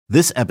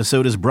This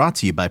episode is brought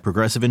to you by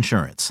Progressive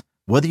Insurance.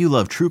 Whether you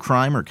love true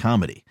crime or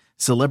comedy,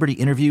 celebrity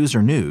interviews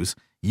or news,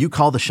 you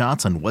call the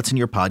shots on what's in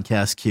your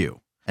podcast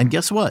queue. And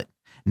guess what?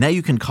 Now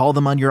you can call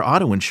them on your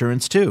auto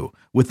insurance too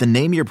with the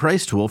Name Your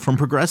Price tool from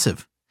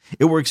Progressive.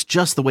 It works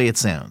just the way it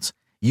sounds.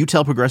 You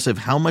tell Progressive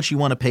how much you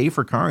want to pay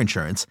for car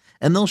insurance,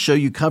 and they'll show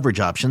you coverage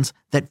options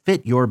that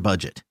fit your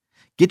budget.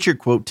 Get your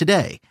quote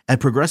today at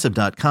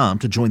Progressive.com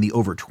to join the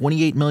over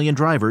 28 million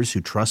drivers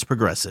who trust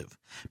Progressive.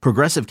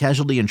 Progressive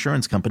Casualty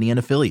Insurance Company and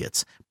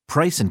Affiliates.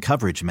 Price and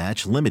coverage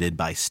match limited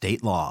by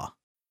state law.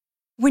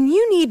 When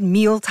you need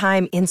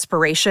mealtime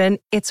inspiration,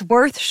 it's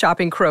worth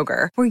shopping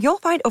Kroger, where you'll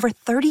find over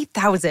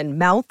 30,000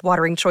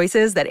 mouth-watering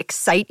choices that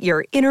excite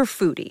your inner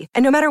foodie.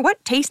 And no matter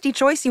what tasty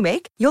choice you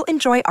make, you'll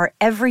enjoy our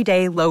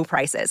everyday low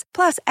prices,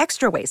 plus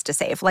extra ways to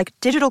save, like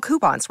digital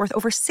coupons worth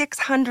over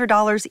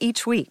 $600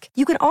 each week.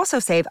 You can also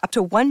save up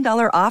to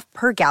 $1 off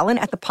per gallon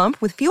at the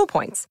pump with fuel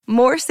points.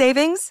 More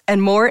savings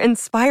and more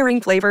inspiring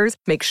flavors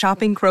make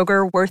shopping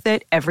Kroger worth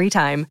it every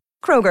time.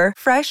 Kroger,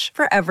 fresh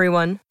for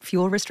everyone.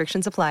 Fuel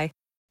restrictions apply.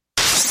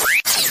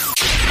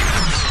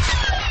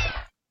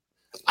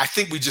 I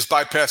think we just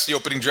bypassed the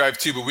opening drive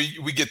too, but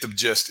we get the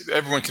gist.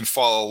 Everyone can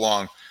follow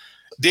along.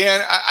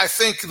 Dan, I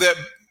think that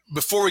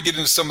before we get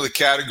into some of the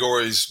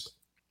categories,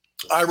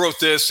 I wrote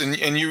this and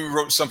you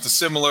wrote something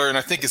similar, and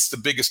I think it's the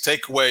biggest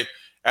takeaway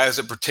as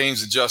it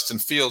pertains to Justin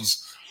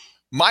Fields.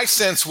 My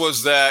sense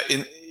was that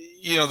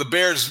the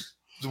Bears,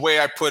 the way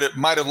I put it,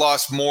 might have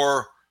lost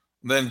more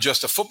than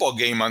just a football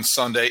game on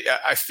Sunday.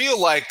 I feel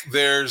like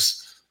there's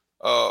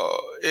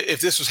if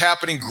this was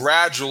happening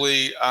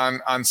gradually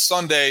on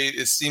Sunday,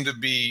 it seemed to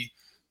be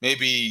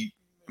maybe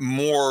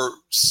more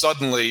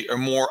suddenly or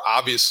more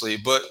obviously.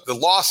 But the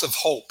loss of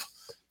hope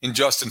in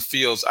Justin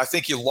Fields, I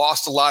think you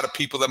lost a lot of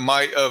people that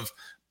might have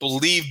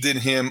believed in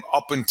him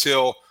up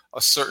until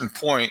a certain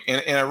point.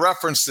 And I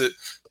referenced that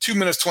 2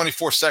 minutes,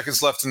 24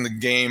 seconds left in the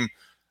game.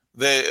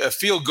 A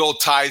field goal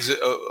ties it,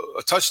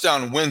 a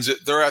touchdown wins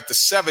it. They're at the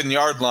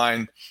 7-yard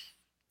line.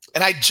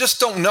 And I just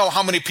don't know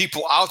how many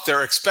people out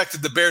there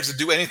expected the Bears to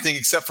do anything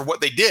except for what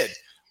they did,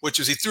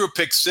 which is he threw a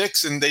pick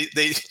six, and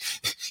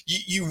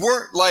you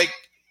weren't like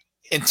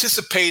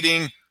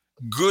anticipating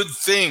good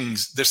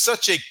things.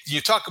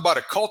 You talk about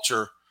a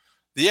culture,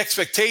 the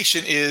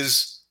expectation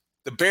is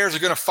the Bears are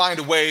going to find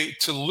a way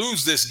to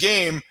lose this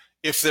game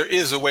if there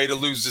is a way to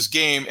lose this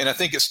game. And I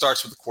think it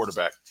starts with the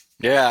quarterback.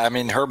 Yeah, I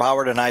mean, Herb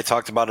Howard and I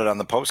talked about it on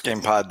the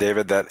postgame pod,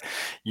 David, that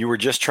you were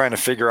just trying to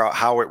figure out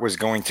how it was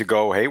going to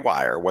go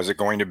haywire. Was it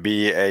going to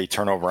be a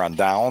turnover on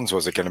downs?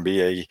 Was it going to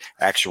be a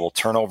actual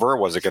turnover?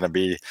 Was it going to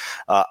be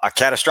a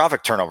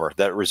catastrophic turnover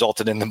that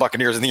resulted in the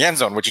Buccaneers in the end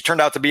zone, which it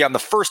turned out to be on the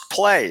first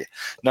play,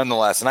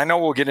 nonetheless? And I know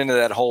we'll get into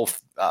that whole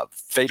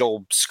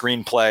fatal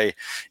screenplay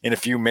in a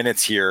few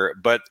minutes here,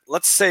 but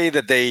let's say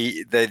that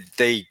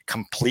they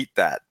complete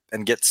that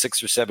and get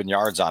 6 or 7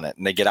 yards on it,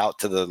 and they get out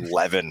to the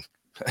 11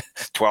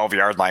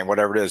 12-yard line,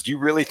 whatever it is. Do you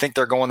really think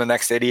they're going the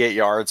next 88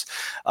 yards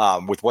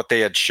with what they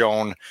had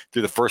shown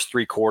through the first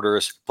 3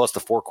 quarters, plus the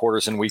 4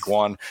 quarters in week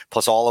 1,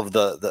 plus all of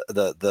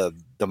the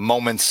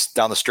moments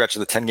down the stretch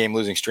of the 10-game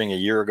losing string a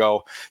year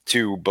ago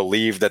to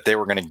believe that they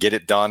were going to get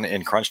it done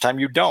in crunch time?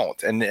 You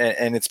don't. And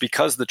it's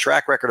because the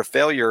track record of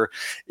failure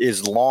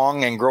is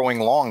long and growing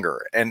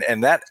longer. And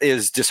that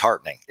is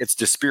disheartening. It's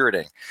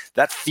dispiriting.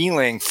 That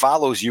feeling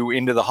follows you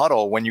into the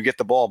huddle when you get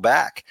the ball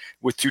back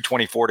with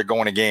 2:24 to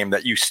go in a game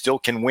that you still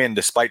can win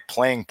despite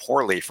playing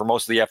poorly for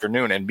most of the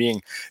afternoon and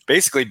being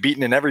basically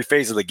beaten in every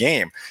phase of the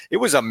game. It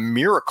was a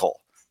miracle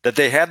that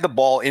they had the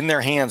ball in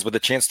their hands with a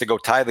chance to go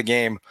tie the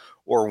game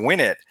or win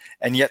it.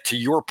 And yet, to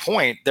your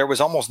point, there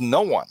was almost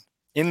no one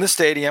in the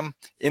stadium,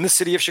 in the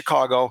city of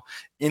Chicago,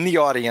 in the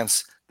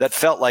audience that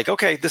felt like,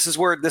 okay, this is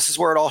where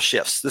it all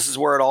shifts. This is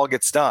where it all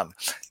gets done.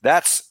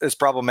 That's as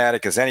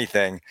problematic as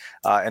anything.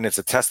 And it's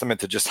a testament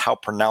to just how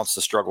pronounced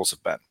the struggles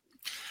have been.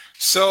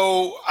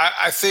 So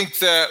I think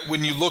that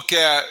when you look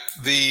at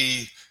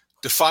the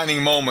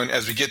defining moment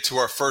as we get to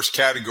our first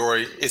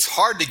category, it's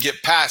hard to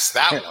get past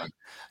that one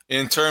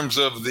in terms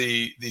of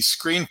the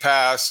screen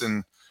pass.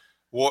 And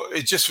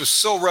it just was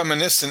so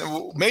reminiscent.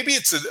 Maybe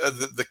it's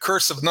the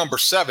curse of number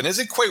 7.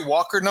 Isn't Quay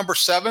Walker number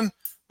 7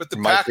 with the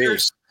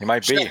Packers? He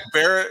might be. Shaq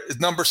Barrett is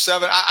number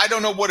 7. I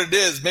don't know what it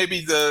is.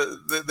 Maybe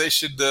they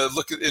should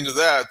look into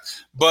that.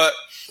 But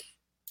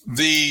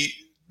the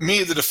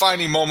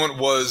defining moment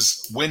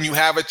was when you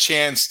have a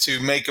chance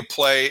to make a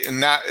play,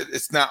 and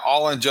it's not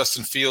all on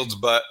Justin Fields,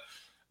 but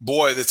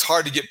boy, it's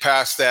hard to get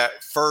past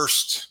that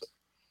first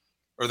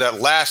or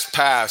that last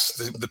pass,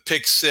 the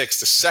pick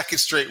six, the second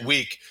straight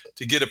week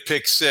to get a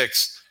pick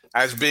six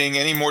as being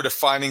any more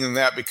defining than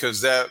that, because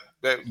that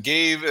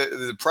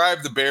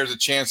deprived the Bears a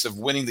chance of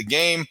winning the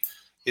game.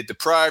 It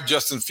deprived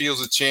Justin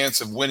Fields a chance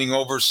of winning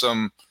over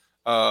some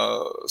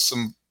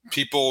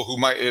people who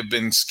might have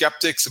been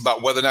skeptics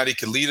about whether or not he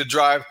could lead a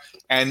drive.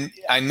 And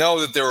I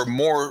know that there were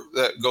more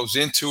that goes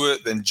into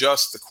it than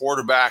just the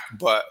quarterback,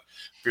 but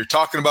if you're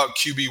talking about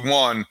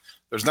QB1,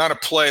 there's not a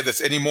play that's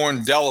any more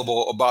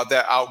indelible about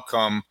that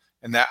outcome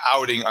and that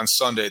outing on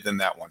Sunday than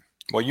that one.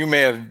 Well, you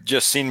may have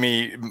just seen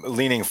me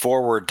leaning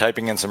forward,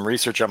 typing in some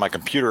research on my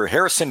computer.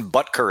 Harrison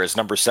Butker is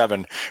number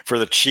 7 for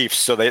the Chiefs,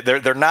 so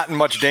they're not in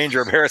much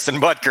danger of Harrison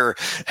Butker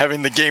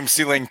having the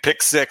game-sealing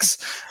pick 6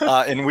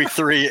 in Week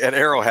 3 at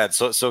Arrowhead.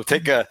 So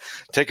take a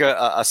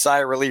sigh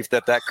of relief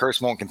that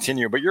curse won't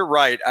continue. But you're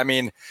right. I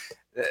mean,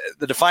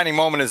 the defining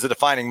moment is the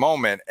defining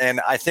moment, and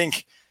I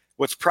think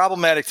what's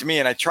problematic to me,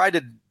 and I tried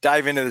to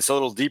dive into this a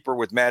little deeper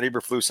with Matt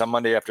Eberflus on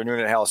Monday afternoon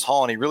at Hallis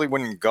Hall, and he really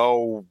wouldn't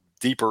go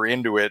deeper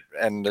into it,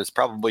 and there's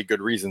probably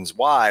good reasons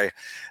why,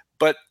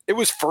 but it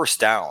was first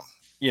down,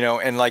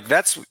 and like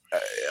that's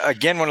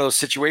again one of those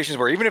situations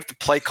where even if the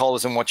play call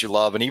isn't what you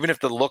love, and even if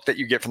the look that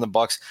you get from the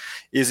Bucs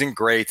isn't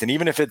great, and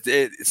even if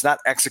it's not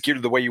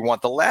executed the way you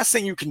want, the last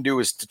thing you can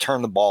do is to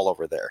turn the ball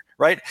over there,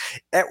 right?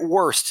 At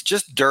worst,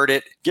 just dirt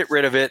it, get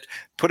rid of it,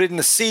 put it in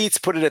the seats,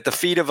 put it at the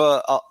feet of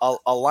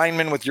a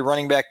lineman with your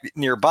running back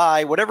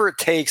nearby, whatever it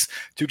takes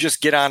to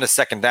just get on to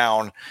second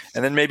down,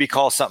 and then maybe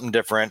call something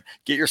different,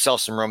 get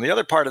yourself some room. The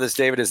other part of this,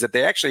 David, is that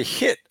they actually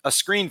hit a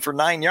screen for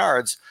 9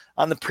 yards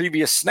on the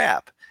previous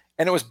snap.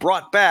 And it was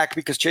brought back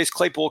because Chase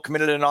Claypool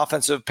committed an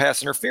offensive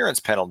pass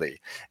interference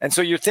penalty. And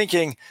so you're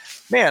thinking,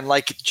 man,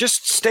 like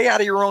just stay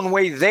out of your own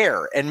way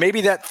there. And maybe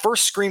that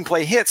first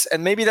screenplay hits,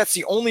 and maybe that's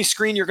the only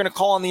screen you're going to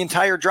call on the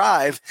entire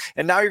drive.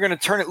 And now you're going to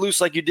turn it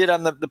loose like you did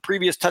on the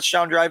previous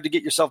touchdown drive to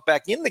get yourself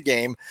back in the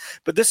game.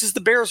 But this is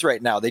the Bears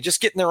right now. They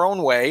just get in their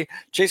own way.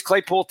 Chase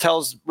Claypool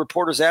tells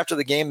reporters after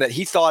the game that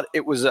he thought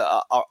it was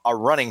a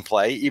running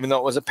play, even though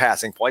it was a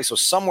passing play. So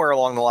somewhere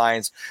along the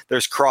lines,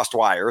 there's crossed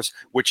wires,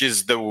 which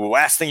is the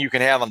last thing you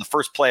can have on the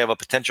first play of a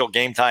potential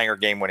game-tying or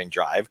game-winning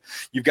drive.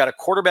 You've got a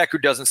quarterback who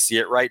doesn't see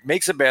it right,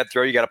 makes a bad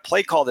throw. You got a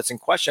play call that's in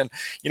question.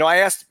 I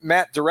asked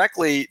Matt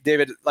directly,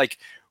 David, like,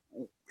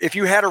 if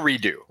you had a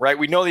redo, right?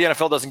 We know the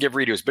NFL doesn't give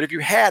redos, but if you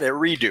had a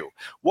redo,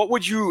 what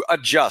would you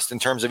adjust in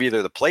terms of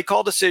either the play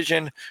call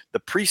decision, the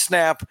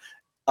pre-snap,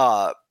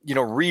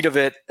 read of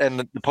it, and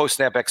the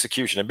post-snap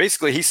execution? And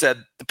basically he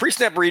said the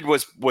pre-snap read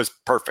was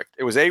perfect.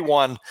 It was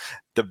A1.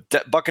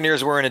 The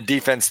Buccaneers were in a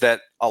defense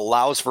that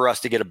allows for us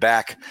to get it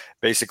back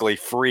basically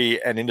free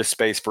and into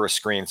space for a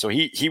screen. So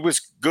he was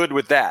good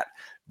with that.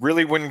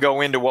 Really wouldn't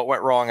go into what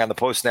went wrong on the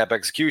post-snap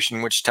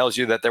execution, which tells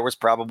you that there was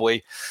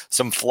probably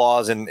some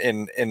flaws in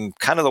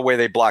kind of the way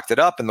they blocked it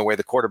up and the way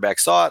the quarterback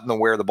saw it and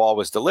where the ball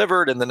was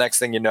delivered. And the next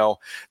thing you know,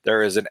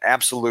 there is an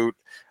absolute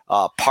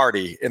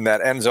party in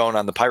that end zone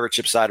on the pirate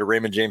ship side of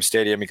Raymond James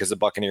Stadium because the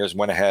Buccaneers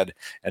went ahead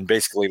and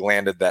basically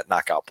landed that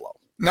knockout blow.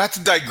 Not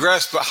to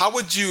digress, but how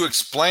would you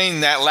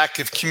explain that lack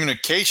of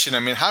communication? I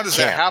mean, how does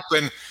that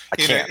happen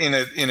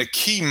in a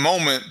key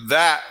moment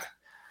that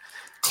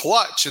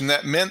clutch and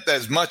that meant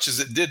as much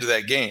as it did to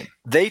that game?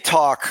 They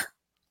talk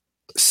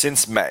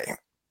since May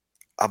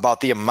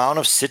about the amount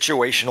of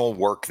situational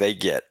work they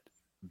get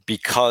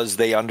because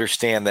they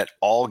understand that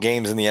all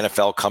games in the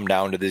NFL come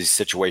down to these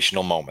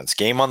situational moments.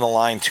 Game on the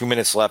line, 2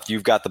 minutes left,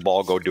 you've got the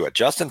ball, go do it.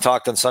 Justin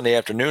talked on Sunday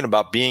afternoon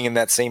about being in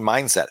that same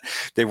mindset.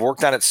 They've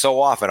worked on it so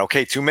often.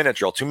 Okay, 2-minute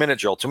drill, 2-minute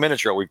drill, 2-minute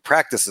drill. We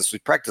practice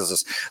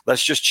this.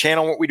 Let's just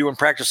channel what we do in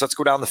practice. Let's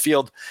go down the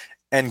field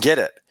and get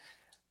it.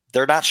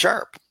 They're not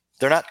sharp.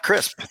 They're not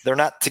crisp. They're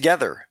not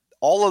together.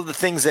 All of the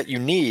things that you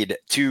need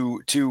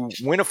to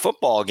win a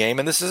football game,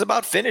 and this is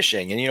about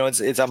finishing. And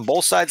it's on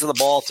both sides of the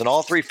ball. It's in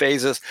all three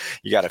phases.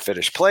 You got to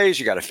finish plays,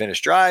 you got to finish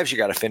drives, you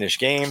got to finish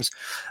games.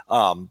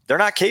 They're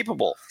not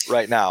capable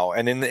right now,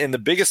 and in the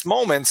biggest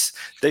moments,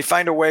 they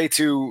find a way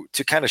to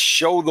kind of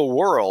show the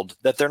world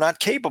that they're not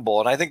capable.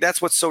 And I think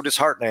that's what's so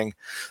disheartening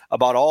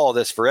about all of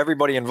this for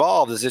everybody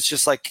involved. Is it's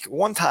just like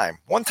one time,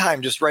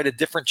 just write a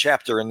different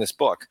chapter in this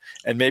book,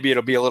 and maybe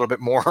it'll be a little bit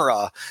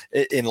more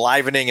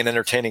enlivening and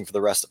entertaining for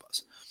the rest of us.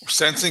 We're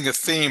sensing a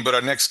theme, but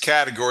our next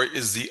category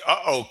is the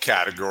uh-oh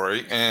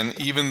category. And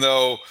even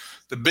though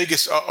the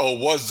biggest uh-oh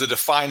was the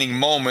defining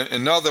moment,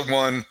 another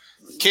one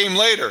came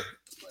later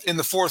in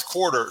the fourth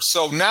quarter.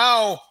 So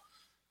now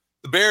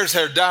the Bears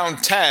are down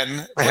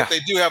 10, but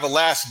they do have a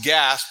last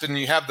gasp, and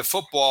you have the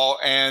football.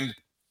 And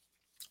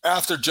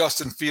after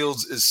Justin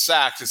Fields is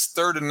sacked, it's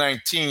 3rd and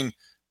 19.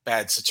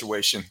 Bad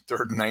situation,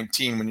 3rd and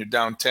 19 when you're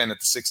down 10 at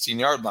the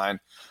 16-yard line.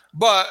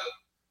 But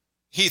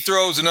he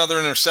throws another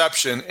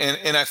interception.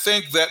 And I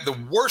think that the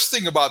worst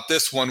thing about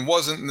this one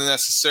wasn't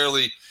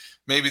necessarily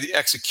maybe the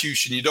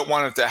execution. You don't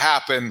want it to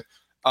happen,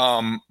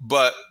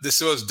 but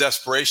this was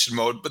desperation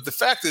mode. But the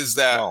fact is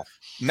that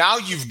now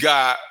you've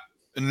got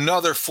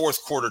another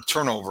fourth quarter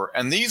turnover.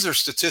 And these are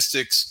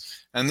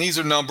statistics and these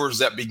are numbers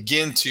that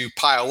begin to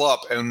pile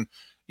up. And,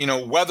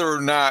 whether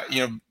or not,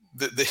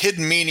 the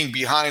hidden meaning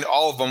behind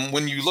all of them,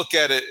 when you look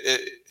at it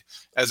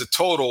as a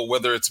total,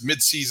 whether it's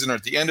midseason or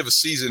at the end of a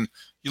season,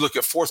 you look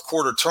at fourth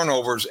quarter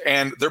turnovers,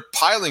 and they're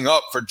piling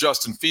up for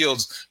Justin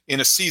Fields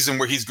in a season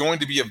where he's going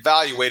to be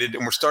evaluated,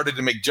 and we're starting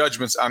to make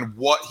judgments on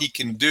what he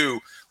can do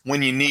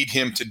when you need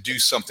him to do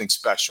something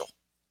special.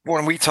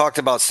 When we talked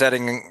about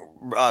setting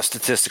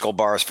statistical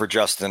bars for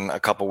Justin a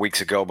couple weeks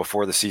ago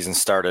before the season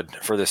started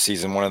for this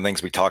season, one of the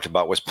things we talked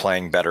about was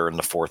playing better in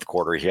the fourth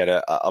quarter. He had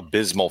a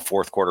abysmal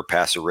fourth quarter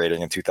passer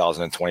rating in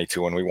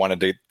 2022, and we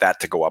wanted that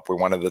to go up. We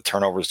wanted the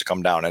turnovers to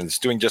come down, and it's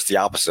doing just the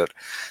opposite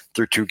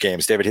through 2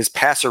 games. David, his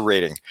passer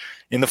rating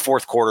in the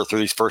fourth quarter through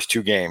these first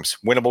 2 games,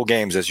 winnable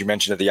games, as you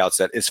mentioned at the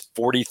outset, is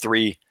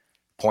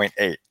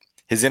 43.8.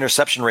 His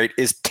interception rate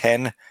is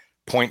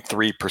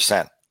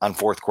 10.3%. on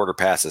fourth quarter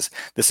passes.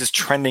 This is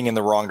trending in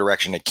the wrong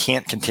direction. It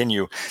can't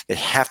continue. They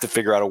have to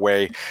figure out a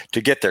way to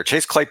get there.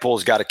 Chase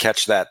Claypool's got to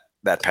catch that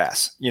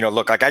pass.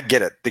 Look, like, I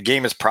get it. The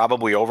game is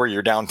probably over.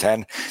 You're down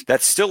 10.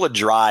 That's still a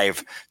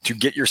drive to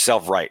get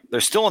yourself right.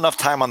 There's still enough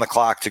time on the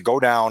clock to go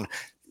down,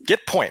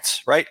 get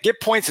points, right? Get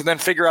points, and then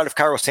figure out if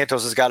Carlos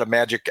Santos has got a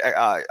magic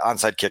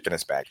onside kick in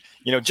his bag.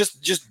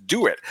 Just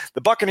do it.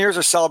 The Buccaneers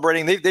are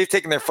celebrating. They've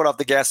taken their foot off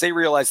the gas. They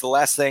realize the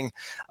last thing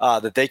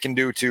that they can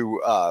do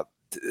to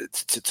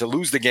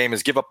lose the game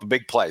is give up a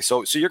big play.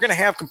 So you're going to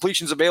have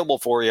completions available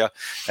for you.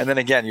 And then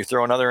again, you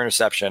throw another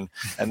interception,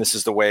 and this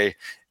is the way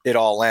it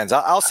all ends.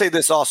 I'll say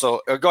this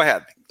also. Go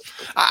ahead.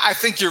 I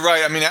think you're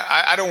right. I mean,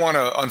 I don't want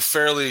to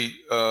unfairly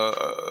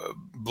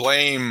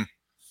blame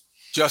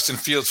Justin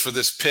Fields for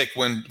this pick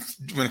when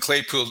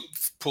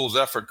Claypool's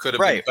effort could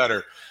have been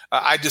better.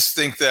 I just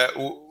think that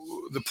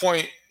the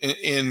point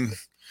in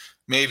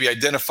maybe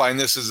identifying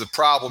this as a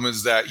problem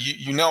is that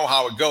you know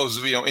how it goes.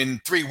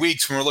 In 3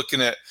 weeks, when we're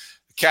looking at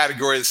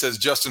category that says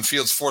Justin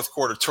Fields fourth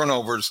quarter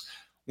turnovers,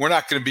 we're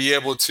not going to be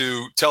able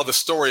to tell the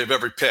story of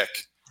every pick.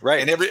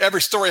 Right. And every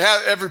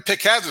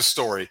pick has a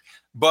story,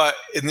 but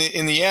in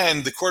the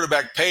end, the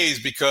quarterback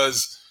pays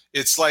because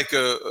it's like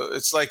a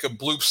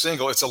bloop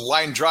single. It's a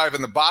line drive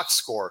in the box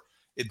score.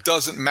 It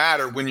doesn't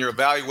matter when you're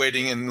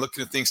evaluating and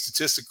looking at things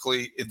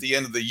statistically at the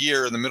end of the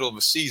year, in the middle of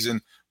a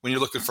season, when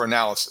you're looking for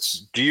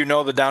analysis. Do you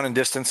know the down and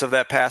distance of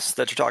that pass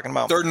that you're talking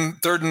about? Third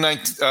and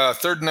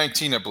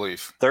 19, I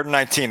believe. 3rd and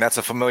 19. That's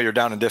a familiar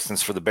down and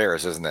distance for the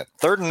Bears, isn't it?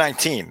 3rd and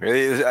 19. An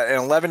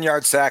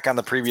 11-yard sack on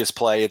the previous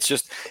play.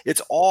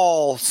 It's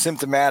all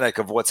symptomatic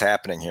of what's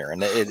happening here,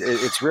 and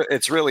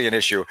it's really an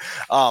issue.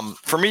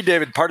 For me,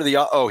 David, part of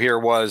the here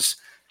was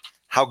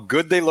how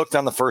good they looked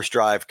on the first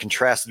drive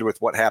contrasted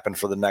with what happened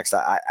for the next.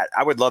 I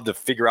would love to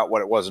figure out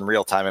what it was in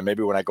real time, and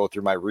maybe when I go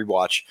through my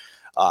rewatch,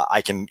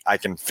 I can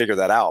figure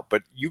that out.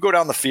 But you go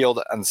down the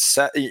field and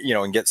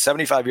and get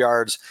 75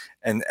 yards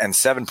and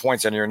 7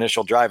 points on your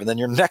initial drive, and then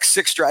your next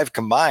 6 drive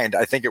combined,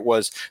 I think it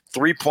was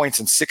 3 points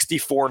and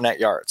 64 net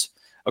yards.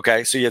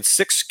 Okay, so you had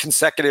 6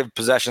 consecutive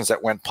possessions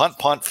that went punt,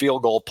 punt,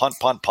 field goal, punt,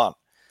 punt, punt.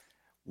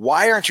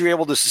 Why aren't you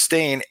able to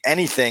sustain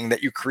anything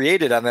that you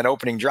created on that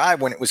opening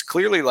drive when it was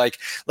clearly like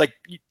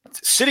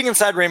sitting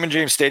inside Raymond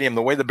James Stadium,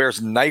 the way the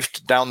Bears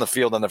knifed down the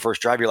field on the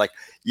first drive? You're like,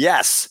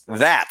 yes,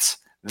 that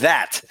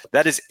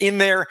is in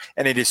there,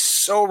 and it is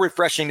so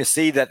refreshing to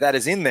see that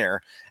is in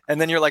there.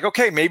 And then you're like,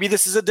 okay, maybe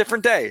this is a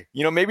different day.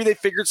 Maybe they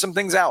figured some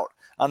things out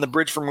on the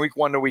bridge from week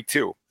 1 to week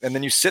 2. And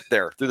then you sit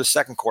there through the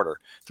second quarter,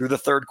 through the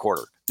third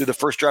quarter, through the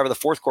first drive of the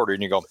fourth quarter,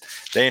 and you go,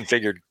 they ain't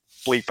figured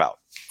bleep out,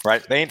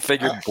 right? They ain't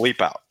figured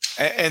bleep out.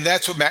 And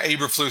that's what Matt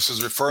Eberflus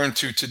is referring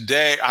to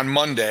today on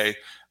Monday,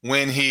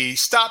 when he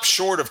stopped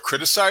short of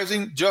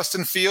criticizing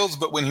Justin Fields,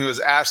 but when he was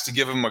asked to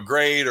give him a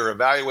grade or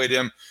evaluate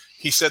him,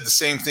 he said the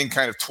same thing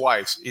kind of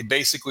twice. He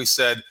basically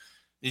said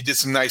he did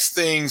some nice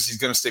things, he's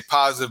going to stay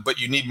positive, but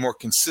you need more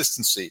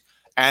consistency.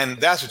 And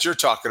that's what you're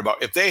talking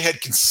about. If they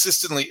had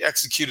consistently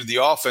executed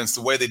the offense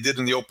the way they did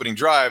in the opening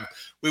drive,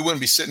 we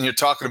wouldn't be sitting here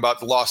talking about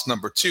the loss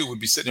number 2.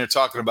 We'd be sitting here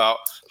talking about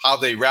how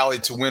they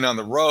rallied to win on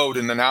the road,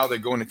 and then now they're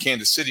going to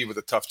Kansas City with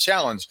a tough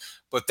challenge.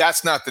 But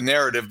that's not the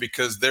narrative,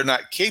 because they're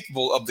not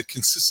capable of the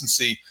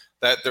consistency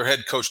that their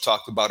head coach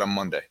talked about on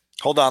Monday.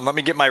 Hold on, let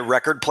me get my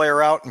record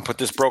player out and put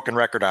this broken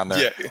record on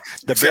there. Yeah,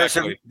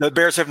 the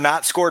Bears have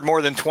not scored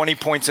more than 20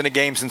 points in a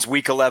game since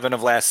week 11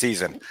 of last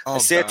season. I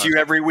say it to you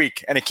every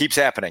week, and it keeps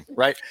happening,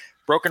 right?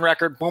 Broken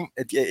record, boom,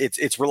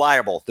 it's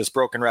reliable, this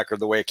broken record,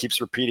 the way it keeps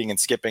repeating and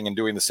skipping and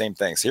doing the same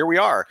things. Here we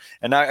are,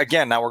 and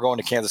now we're going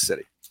to Kansas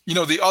City.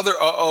 The other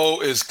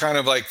is kind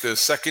of like the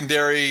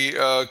secondary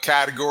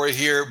category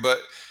here, but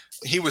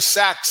he was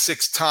sacked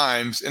 6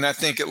 times, and I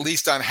think at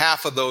least on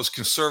half of those,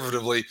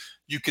 conservatively,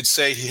 you could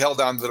say he held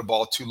on to the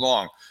ball too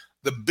long.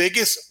 The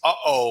biggest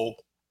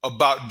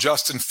about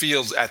Justin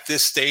Fields at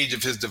this stage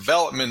of his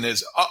development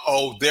is,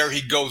 there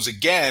he goes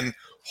again,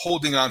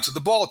 holding on to the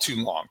ball too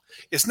long.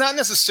 It's not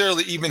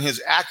necessarily even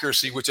his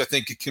accuracy, which I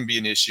think it can be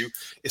an issue.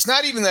 It's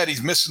not even that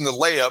he's missing the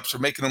layups or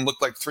making them look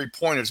like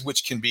 3-pointers,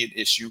 which can be an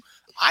issue.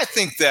 I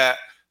think that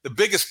the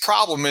biggest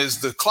problem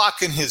is the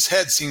clock in his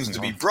head seems to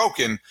be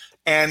broken,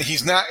 and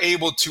he's not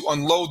able to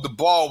unload the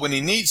ball when he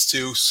needs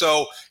to.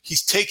 So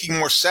he's taking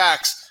more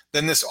sacks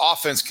than this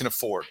offense can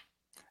afford.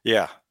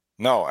 Yeah,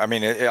 No, I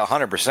mean,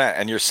 100%.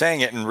 And you're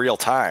saying it in real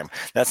time.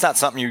 That's not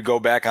something you go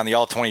back on the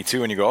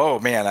all-22 and you go, oh,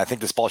 man, I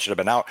think this ball should have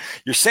been out.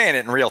 You're saying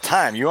it in real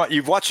time.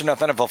 You've watched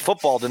enough NFL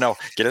football to know,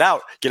 get it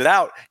out, get it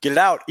out, get it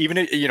out,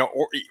 even,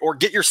 or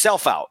get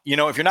yourself out.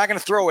 If you're not going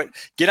to throw it,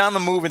 get on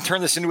the move and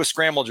turn this into a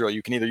scramble drill.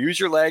 You can either use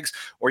your legs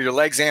or your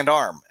legs and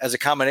arm as a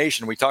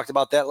combination. We talked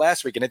about that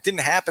last week, and it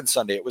didn't happen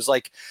Sunday. It was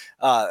like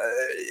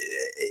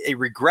a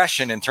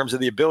regression in terms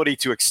of the ability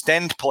to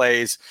extend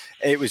plays.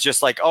 It was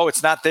just like, oh,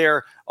 it's not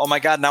there. Oh my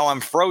God, now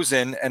I'm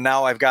frozen, and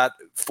now I've got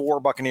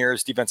 4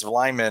 Buccaneers defensive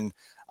linemen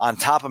on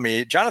top of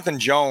me. Jonathan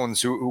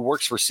Jones, who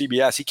works for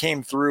CBS, he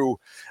came through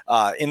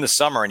in the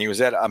summer, and he was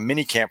at a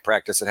mini camp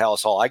practice at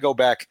Hallis Hall. I go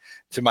back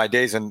to my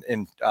days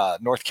in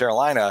North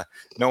Carolina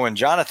knowing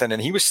Jonathan,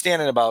 and he was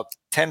standing about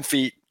 10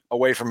 feet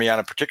away from me on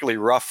a particularly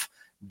rough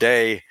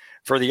day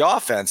for the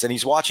offense, and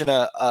he's watching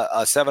a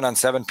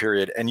 7-on-7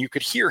 period, and you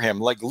could hear him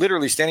like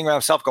literally standing by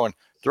himself going,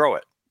 throw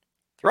it.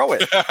 Throw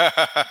it.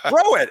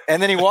 Throw it. And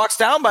then he walks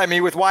down by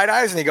me with wide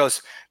eyes and he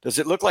goes, does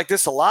it look like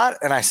this a lot?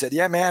 And I said,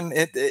 yeah, man,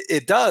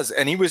 it does.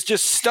 And he was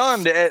just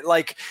stunned at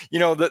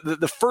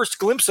the first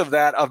glimpse of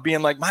that, of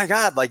being like, my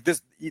God, like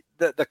this,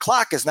 the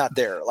clock is not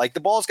there. Like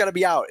the ball's got to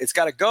be out. It's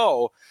got to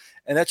go.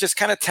 And that just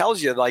kind of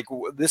tells you like,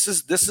 this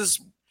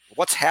is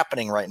what's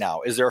happening right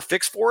now. Is there a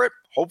fix for it?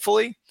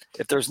 Hopefully.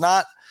 If there's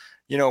not,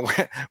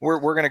 we're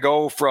going to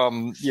go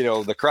from,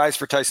 the cries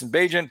for Tyson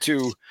Bagent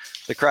to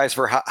the cries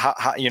for,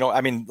 are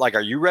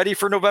you ready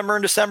for November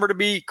and December to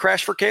be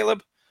crash for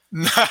Caleb?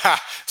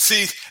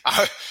 See,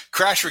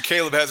 crash for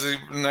Caleb has a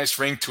nice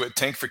ring to it.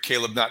 Tank for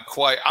Caleb, not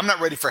quite. I'm not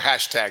ready for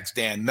hashtags,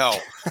 Dan. No,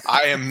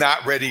 I am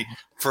not ready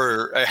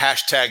for a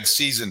hashtag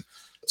season.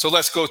 So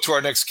let's go to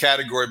our next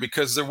category,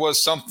 because there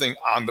was something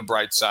on the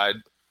bright side.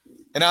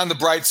 And on the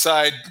bright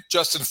side,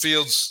 Justin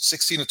Fields,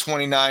 16 of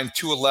 29,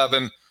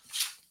 211.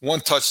 1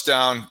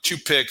 touchdown, 2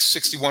 picks,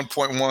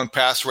 61.1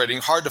 pass rating.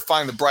 Hard to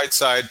find the bright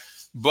side,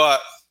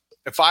 but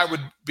if I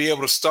would be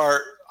able to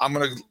start, I'm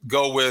going to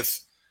go with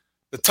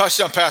the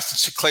touchdown pass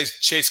to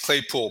Chase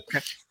Claypool.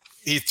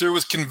 He threw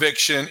with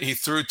conviction. He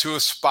threw to a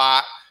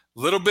spot. A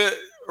little bit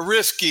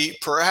risky,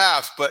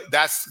 perhaps, but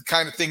that's the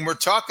kind of thing we're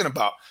talking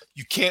about.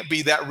 You can't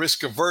be that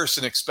risk averse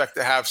and expect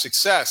to have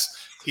success.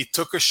 He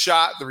took a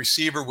shot. The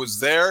receiver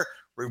was there,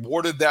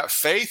 rewarded that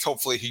faith.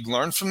 Hopefully he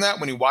learned from that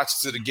when he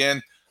watches it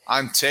again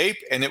on tape,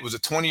 and it was a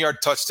 20-yard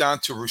touchdown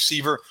to a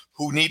receiver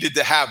who needed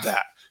to have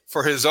that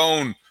for his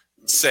own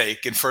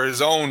sake and for his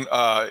own,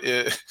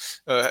 I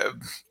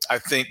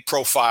think,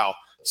 profile.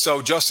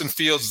 So Justin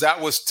Fields, that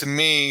was to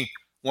me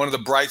one of the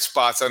bright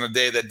spots on a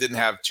day that didn't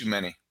have too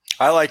many.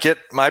 I like it.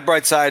 My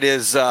bright side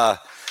is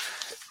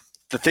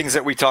the things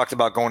that we talked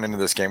about going into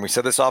this game. We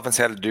said this offense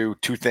had to do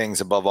 2 things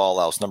above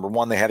all else. Number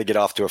 1, they had to get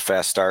off to a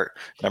fast start.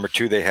 Number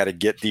 2, they had to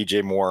get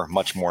DJ Moore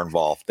much more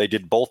involved. They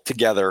did both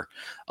together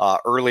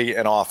early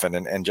and often.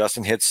 And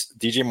Justin hits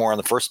DJ Moore on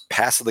the first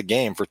pass of the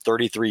game for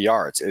 33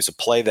 yards. It's a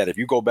play that if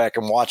you go back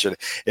and watch it,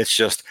 it's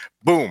just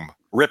boom,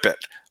 rip it.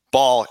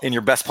 Ball in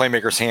your best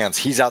playmaker's hands.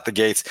 He's out the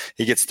gates.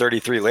 He gets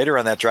 33. Later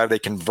on that drive, they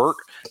convert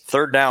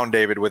 3rd down,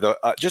 David, with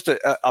just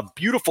a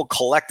beautiful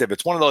collective.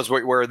 It's one of those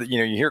where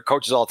you hear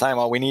coaches all the time,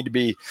 oh, we need to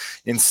be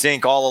in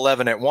sync, all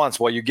 11 at once.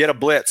 Well, you get a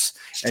blitz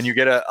and you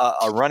get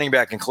a running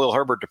back in Khalil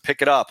Herbert to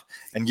pick it up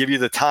and give you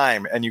the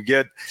time, and you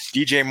get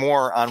DJ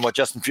Moore on what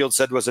Justin Fields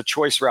said was a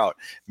choice route,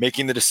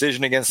 making the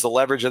decision against the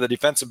leverage of the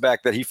defensive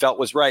back that he felt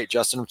was right.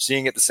 Justin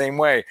seeing it the same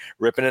way,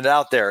 ripping it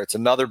out there. It's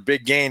another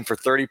big gain for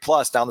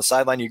 30+ down the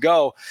sideline you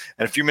go.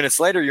 And a few minutes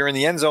later, you're in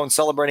the end zone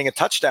celebrating a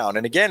touchdown.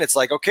 And again, it's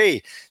like,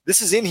 okay, this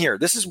is in here.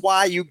 This is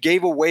why you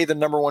gave away the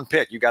number 1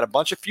 pick. You got a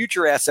bunch of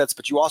future assets,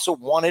 but you also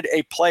wanted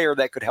a player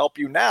that could help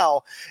you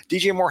now.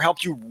 DJ Moore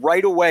helped you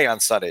right away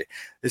on Sunday.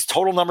 His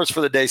total numbers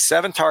for the day: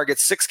 7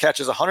 targets, 6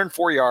 catches,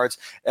 104 yards,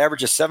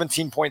 averages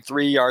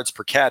 17.3 yards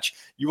per catch.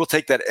 You will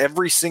take that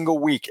every single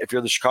week if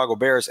you're the Chicago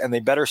Bears, and they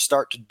better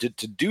start to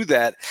do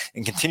that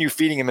and continue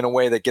feeding him in a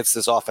way that gets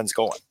this offense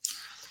going.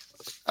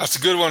 That's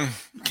a good one.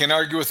 Can't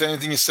argue with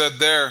anything you said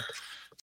there.